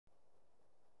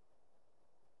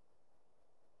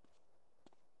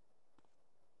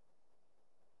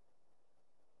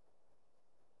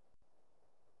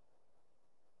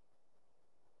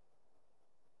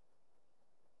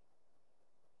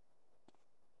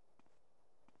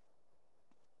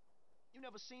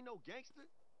never seen no gangster?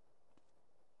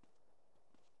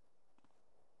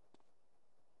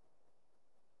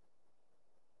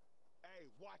 Hey,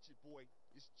 watch it, boy.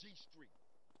 It's G Street.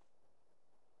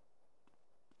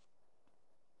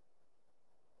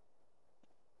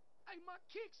 Hey, my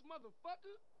kicks,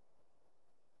 motherfucker!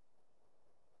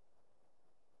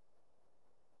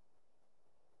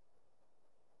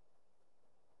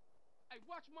 Hey,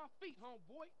 watch my feet,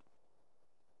 homeboy!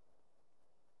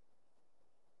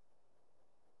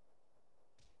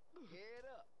 Head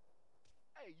up.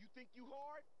 Hey, you think you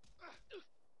hard?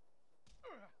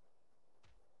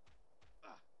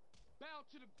 Bow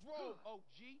to the grove,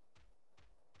 OG!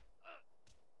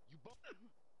 You bump.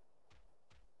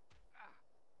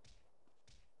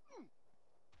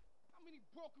 How many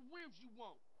broken ribs you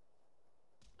want?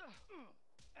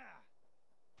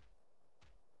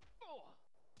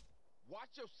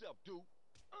 Watch yourself, dude.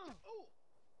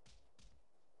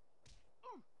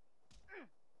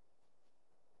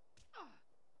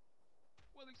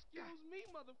 Well, excuse me,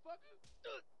 motherfucker.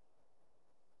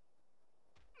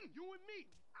 You and me.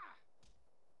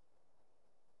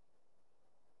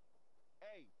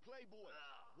 Hey, playboy,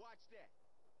 watch that.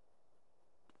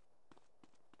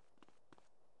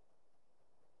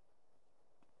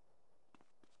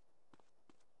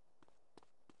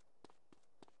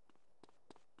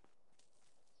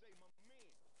 Say, my man.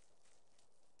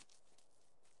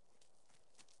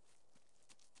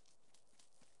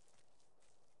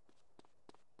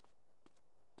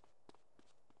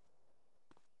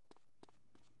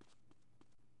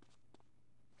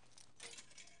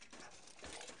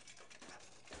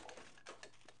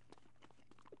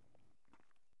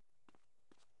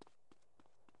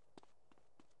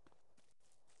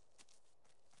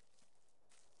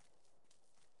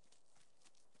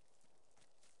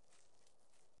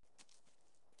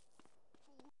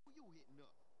 Who you hitting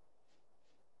up?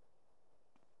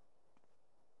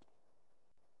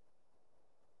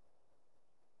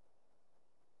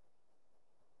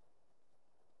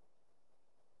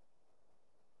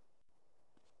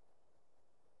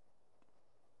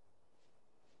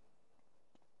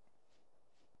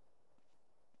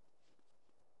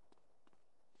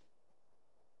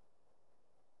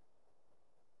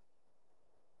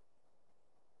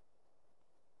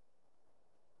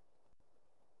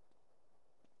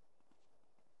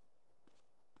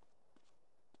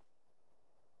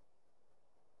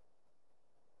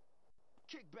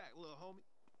 Kick back, little homie.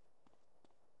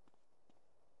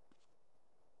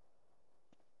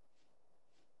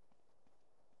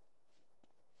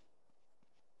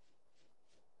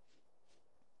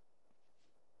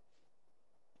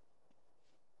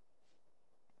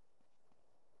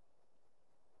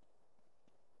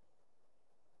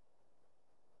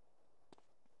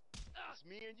 It's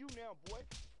me and you now, boy.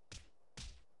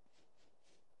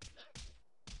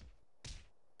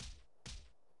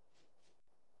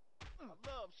 I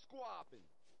love squabbing.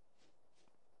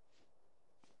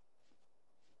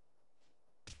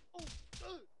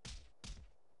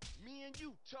 Me and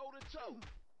you, toe to toe.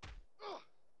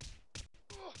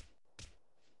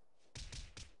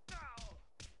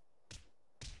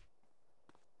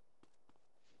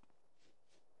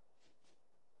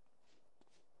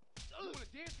 You wanna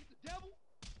dance with the devil?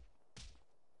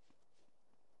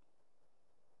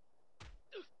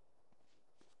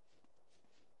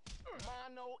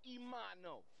 Mano y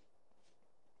mano.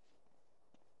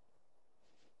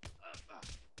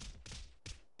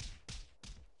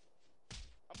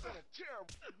 I'm gonna tear.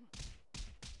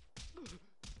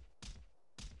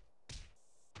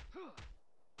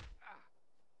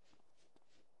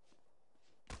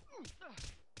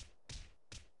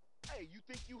 Hey, you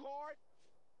think you hard?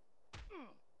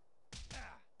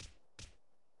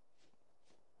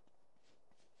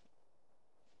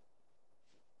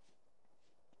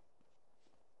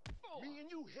 Me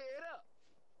and you head up.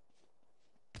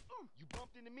 You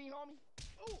bumped into me, homie?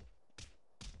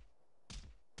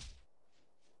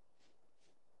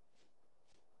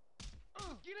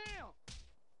 Get down!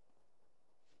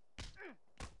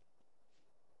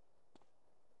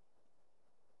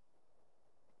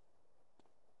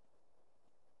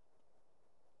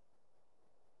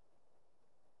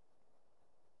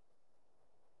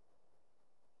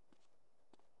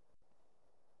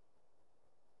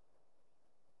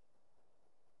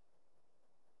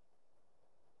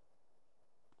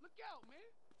 Look out, man!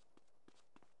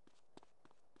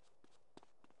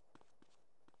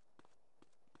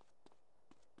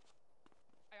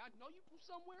 Hey, I know you from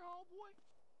somewhere, homeboy.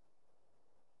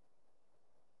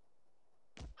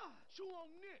 Chew on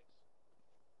this.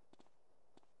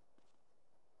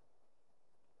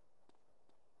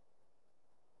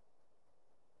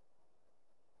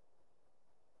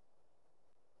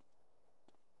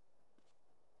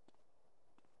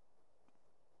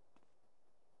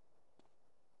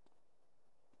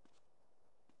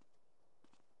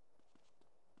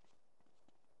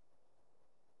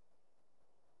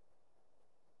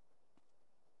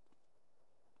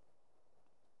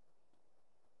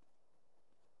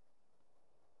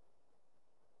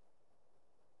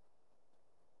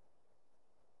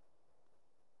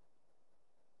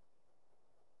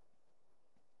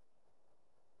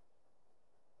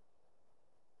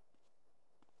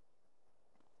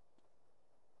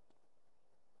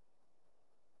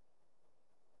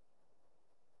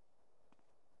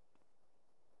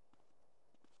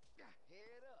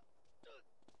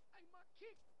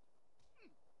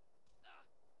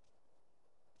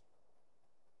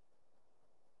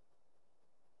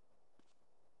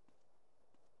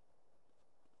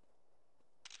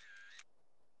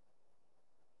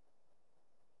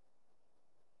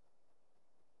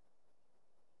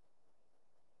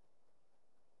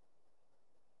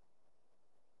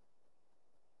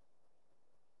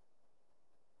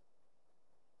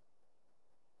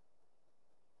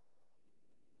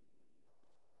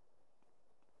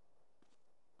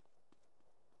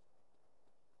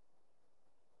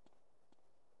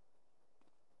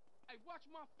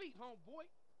 watch my feet, homeboy.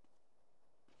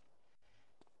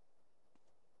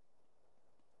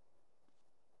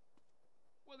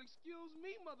 Well, excuse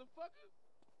me, motherfucker.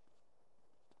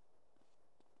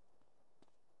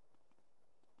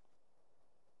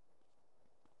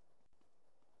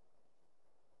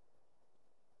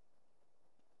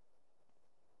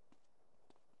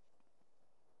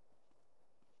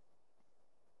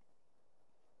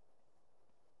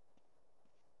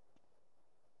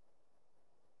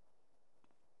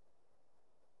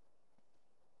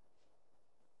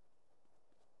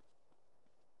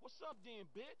 What's up then,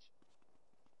 bitch?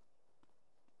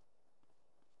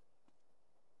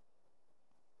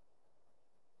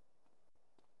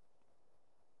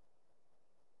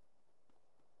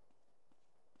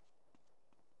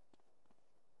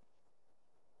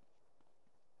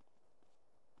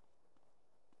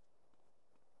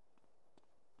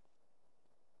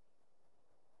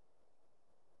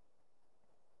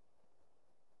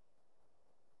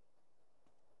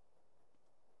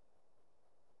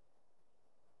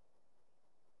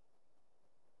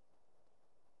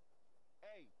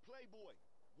 Hey, Playboy,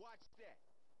 watch that.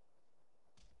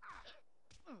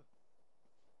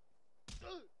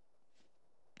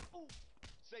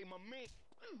 Say my man.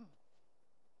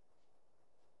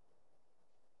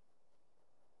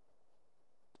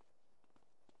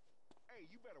 Hey,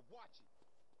 you better watch it.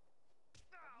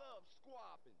 I love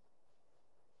squabbing.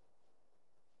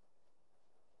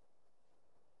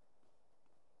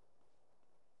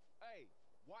 Hey,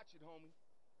 watch it, homie.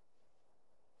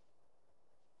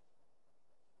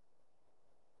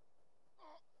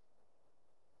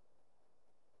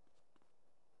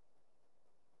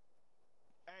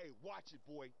 Hey, watch it,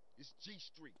 boy. It's G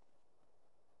Street.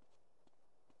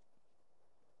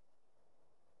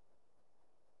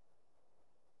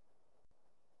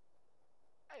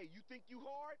 Hey, you think you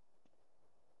hard?